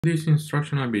This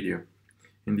instructional video.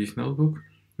 In this notebook,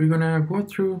 we're gonna go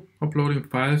through uploading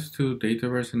files to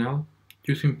DataverseNL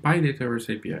using PyDataverse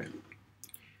API.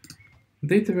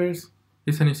 Dataverse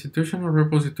is an institutional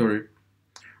repository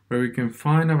where we can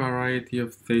find a variety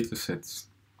of datasets.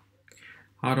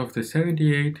 Out of the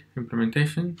 78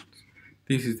 implementations,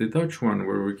 this is the Dutch one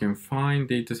where we can find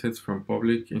datasets from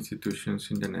public institutions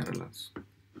in the Netherlands.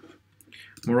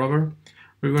 Moreover,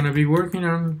 we're gonna be working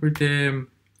on with the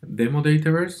demo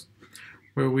Dataverse,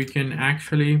 where we can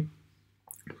actually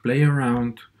play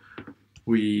around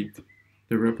with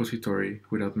the repository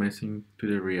without messing to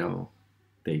the real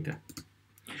data.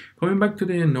 Going back to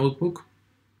the notebook,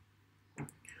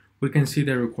 we can see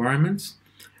the requirements.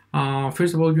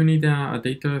 First of all, you need a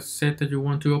data set that you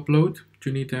want to upload.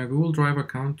 You need a Google Drive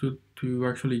account to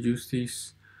actually use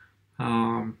this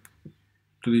to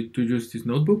use this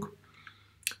notebook.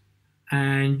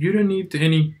 And you don't need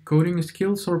any coding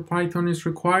skills or Python is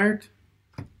required,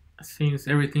 since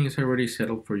everything is already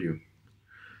settled for you.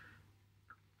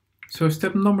 So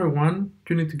step number one,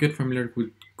 you need to get familiar with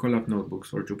Colab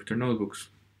Notebooks or Jupyter Notebooks.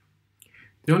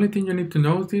 The only thing you need to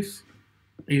notice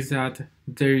is that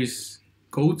there is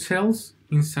code cells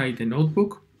inside the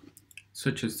notebook,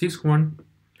 such as this one.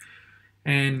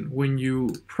 And when you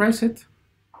press it,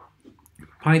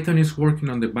 Python is working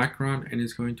on the background and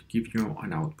is going to give you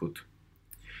an output.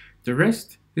 The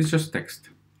rest is just text.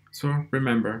 So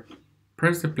remember,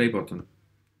 press the play button.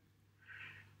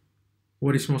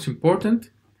 What is most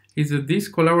important is that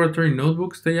these collaboratory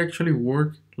notebooks, they actually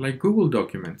work like Google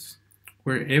documents,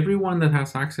 where everyone that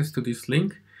has access to this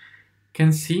link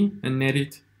can see and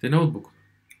edit the notebook.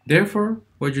 Therefore,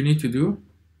 what you need to do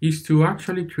is to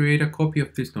actually create a copy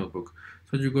of this notebook.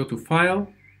 So you go to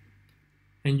File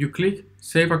and you click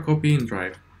Save a Copy in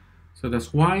Drive. So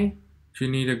that's why you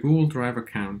need a Google Drive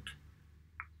account.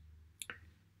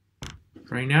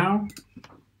 Right now,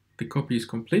 the copy is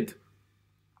complete.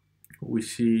 We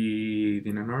see it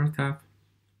in another tab.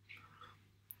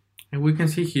 And we can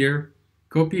see here,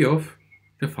 copy of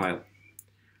the file.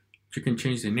 You can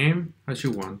change the name as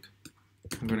you want.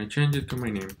 I'm going to change it to my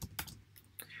name.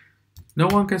 No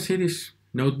one can see this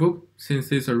notebook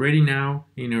since it's already now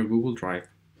in our Google Drive.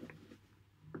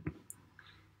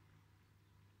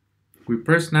 We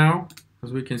press now,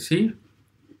 as we can see,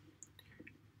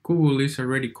 Google is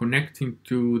already connecting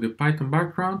to the Python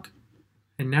background,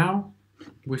 and now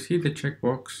we see the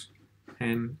checkbox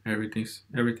and everything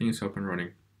is up and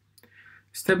running.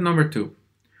 Step number two,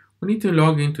 we need to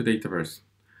log into Dataverse.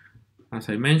 As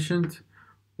I mentioned,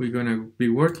 we're going to be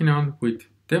working on with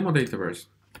demo Dataverse.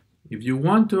 If you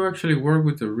want to actually work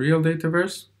with the real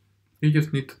Dataverse, you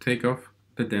just need to take off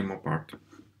the demo part.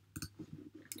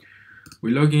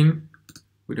 We log in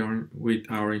with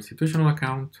our institutional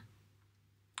account.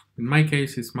 In my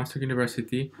case, it's Master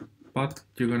University, but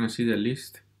you're going to see the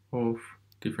list of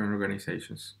different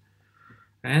organizations.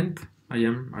 And I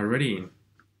am already in.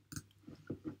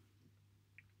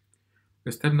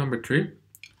 Step number three,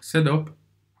 set up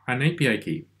an API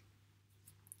key.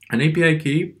 An API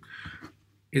key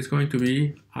is going to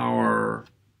be our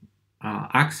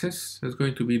access. It's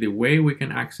going to be the way we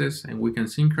can access and we can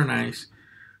synchronize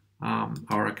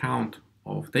our account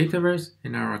of Dataverse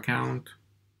and our account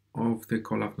of the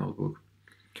Colab notebook.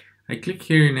 I click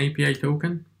here in API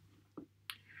token,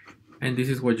 and this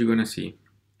is what you're gonna see,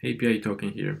 API token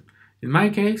here. In my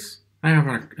case, I have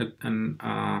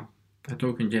a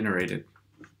token generated.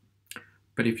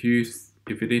 But if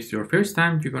it is your first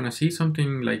time, you're gonna see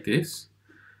something like this,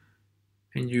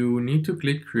 and you need to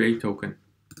click create token.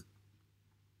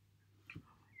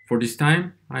 For this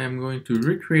time, I am going to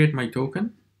recreate my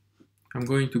token. I'm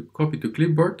going to copy to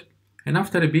clipboard, and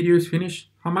after the video is finished,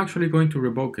 I'm actually going to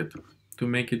revoke it to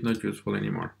make it not useful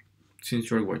anymore,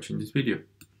 since you're watching this video.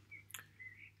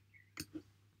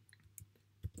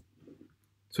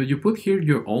 So you put here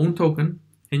your own token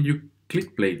and you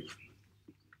click play.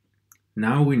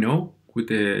 Now we know with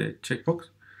the checkbox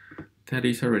that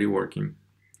is already working.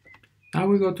 Now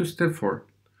we go to step 4.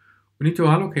 We need to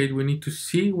allocate, we need to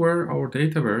see where our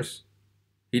Dataverse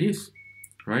it is,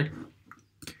 right?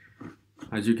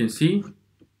 As you can see,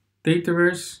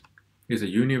 Dataverse is a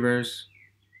universe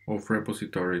of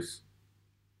repositories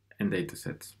and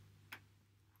datasets.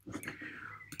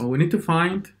 What we need to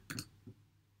find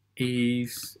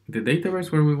is the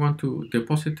Dataverse where we want to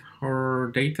deposit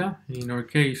our data. In our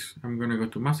case, I'm going to go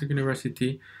to Master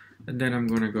University, and then I'm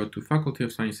going to go to Faculty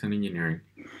of Science and Engineering.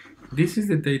 This is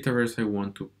the Dataverse I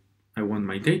want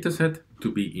my dataset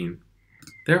to be in.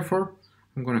 Therefore,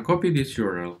 I'm going to copy this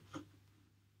URL.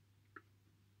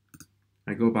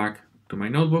 I go back to my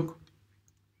notebook,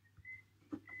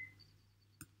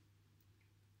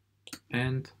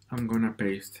 and I'm gonna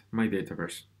paste my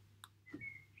Dataverse.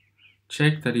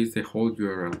 Check that is the whole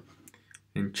URL,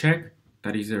 and check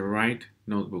that is the right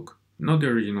notebook, not the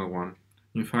original one.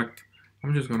 In fact,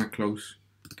 I'm just gonna close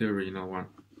the original one,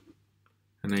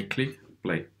 and I click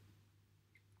play.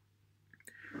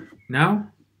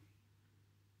 Now,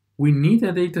 we need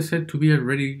a dataset to be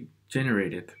already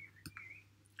generated.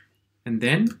 And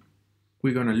then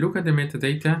we're gonna look at the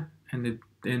metadata and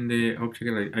the object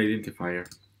identifier.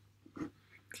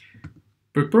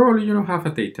 But probably you don't have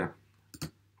a data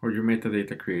or your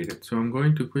metadata created. So I'm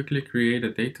going to quickly create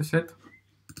a dataset.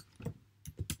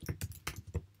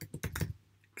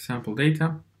 Example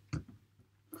data.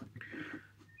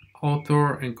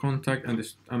 Author and contact,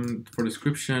 and for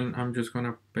description, I'm just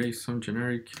gonna paste some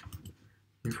generic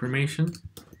information.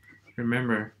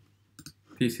 Remember,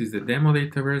 this is the demo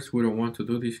Dataverse. We don't want to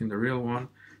do this in the real one.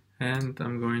 And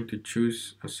I'm going to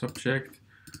choose a subject,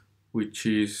 which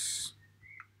is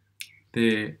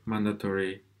the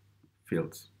mandatory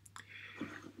fields.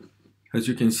 As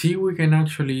you can see, we can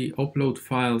actually upload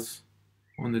files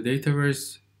on the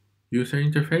Dataverse user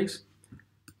interface,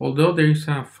 although there is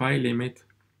a file limit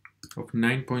of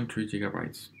 9.3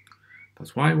 gigabytes.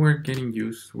 That's why we're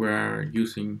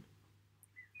using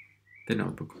the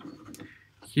notebook.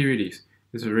 Here it is.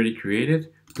 It's already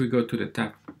created. We go to the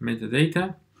tab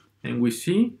metadata, and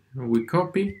we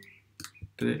copy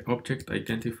the object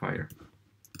identifier.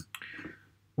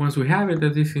 Once we have it,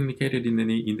 as is indicated in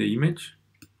the image,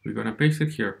 we're gonna paste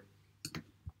it here,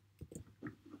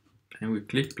 and we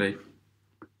click play.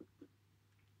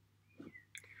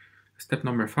 Step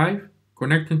number 5,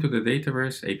 connecting to the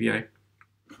Dataverse API.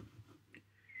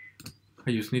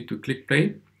 I just need to click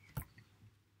play.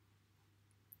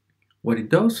 What it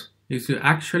does is to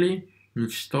actually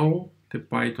install the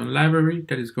Python library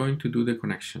that is going to do the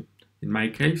connection. In my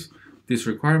case, this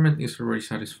requirement is already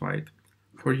satisfied.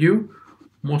 For you,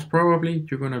 most probably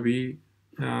you're gonna be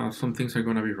some things are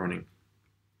gonna be running.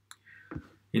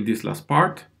 In this last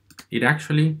part, it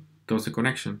actually does the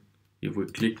connection. If we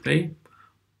click play,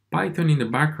 Python in the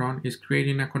background is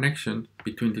creating a connection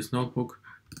between this notebook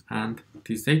and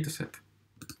this dataset.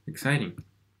 Exciting.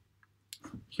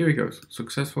 Here it goes,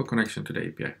 successful connection to the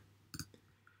API.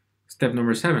 Step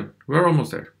number 7, we're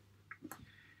almost there.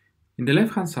 In the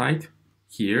left-hand side,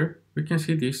 here, we can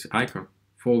see this icon,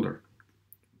 folder.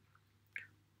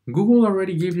 Google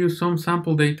already gave you some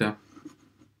sample data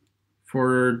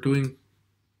for doing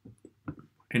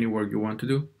any work you want to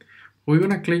do. We're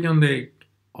gonna click on the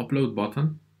upload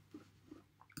button,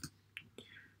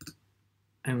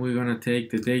 and we're gonna take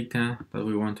the data that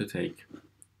we want to take.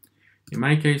 In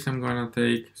my case, I'm gonna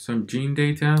take some gene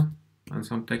data and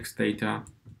some text data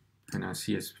and a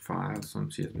CSV file, some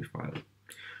CSV file.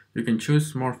 You can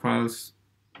choose more files,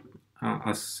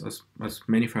 as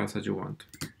many files as you want.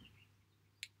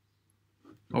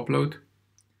 Upload.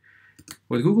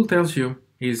 What Google tells you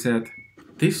is that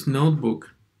this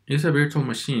notebook is a virtual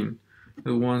machine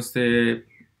that once the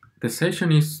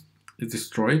session is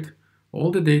destroyed,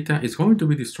 all the data is going to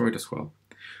be destroyed as well.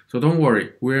 So don't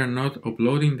worry, we are not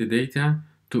uploading the data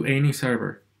to any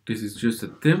server. This is just a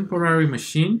temporary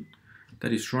machine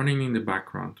that is running in the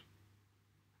background.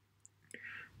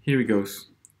 Here it goes.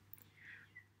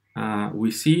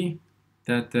 We see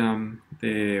that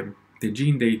the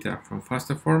gene data from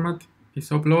FASTA format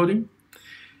is uploading,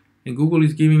 and Google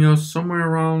is giving us somewhere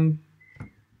around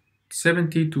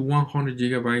 70 to 100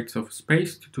 gigabytes of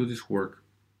space to do this work.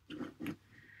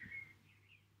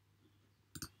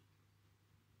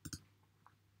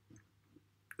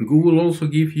 Google also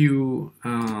gives you,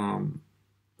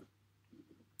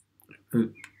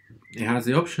 it has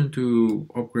the option to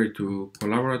upgrade to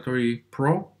Collaboratory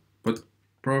Pro, but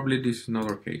probably this is not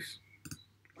our case.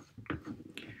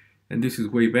 And this is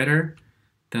way better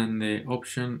than the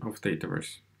option of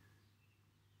Dataverse.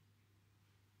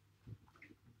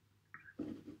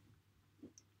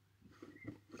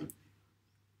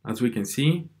 As we can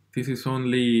see, this is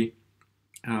only,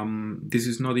 this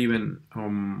is not even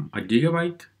a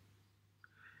gigabyte,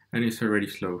 and it's already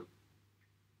slow.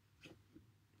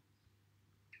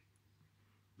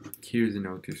 Here's the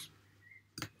notice.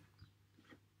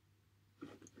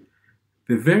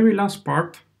 The very last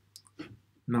part,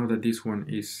 now that this one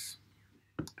is,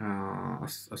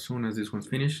 as soon as this one's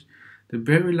finished, the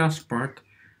very last part,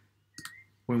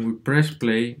 when we press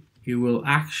play, it will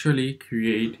actually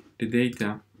create the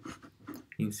data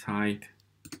inside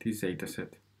this dataset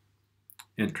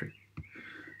entry.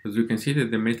 As you can see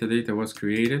that the metadata was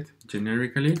created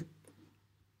generically,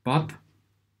 but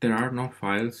there are no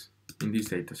files in this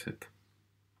dataset.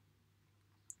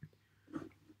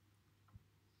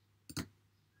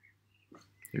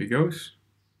 Here it goes.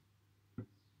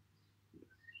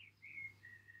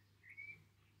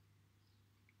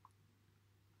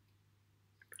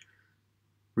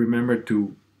 Remember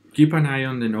to keep an eye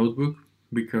on the notebook,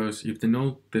 because if the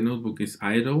notebook is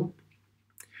idle,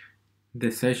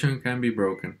 the session can be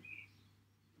broken.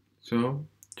 So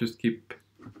just keep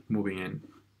moving in.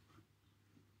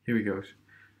 Here it goes.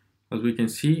 As we can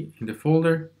see in the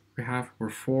folder, we have our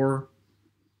 4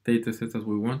 datasets that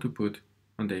we want to put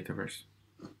on Dataverse.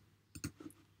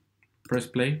 Press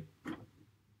play.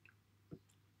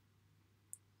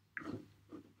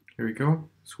 Here we go.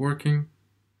 It's working.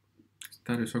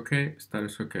 Status okay.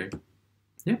 Status okay.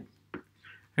 Yeah.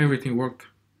 Everything worked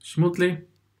smoothly.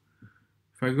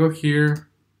 If I go here,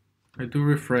 I do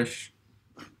refresh.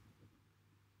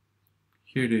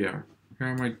 Here they are. Here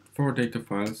are my 4 data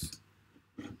files.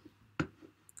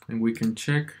 And we can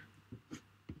check.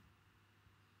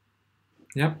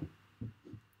 Yep.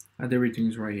 And everything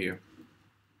is right here.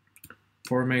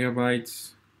 4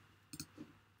 megabytes.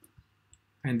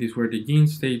 And these were the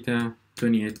genes data,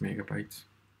 28 megabytes.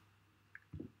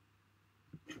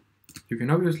 You can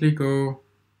obviously go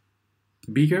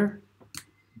bigger,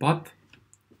 but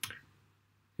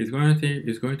it's going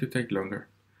to take longer.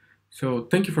 So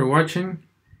thank you for watching,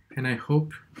 and I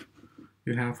hope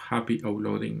you have happy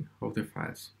uploading of the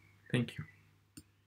files. Thank you.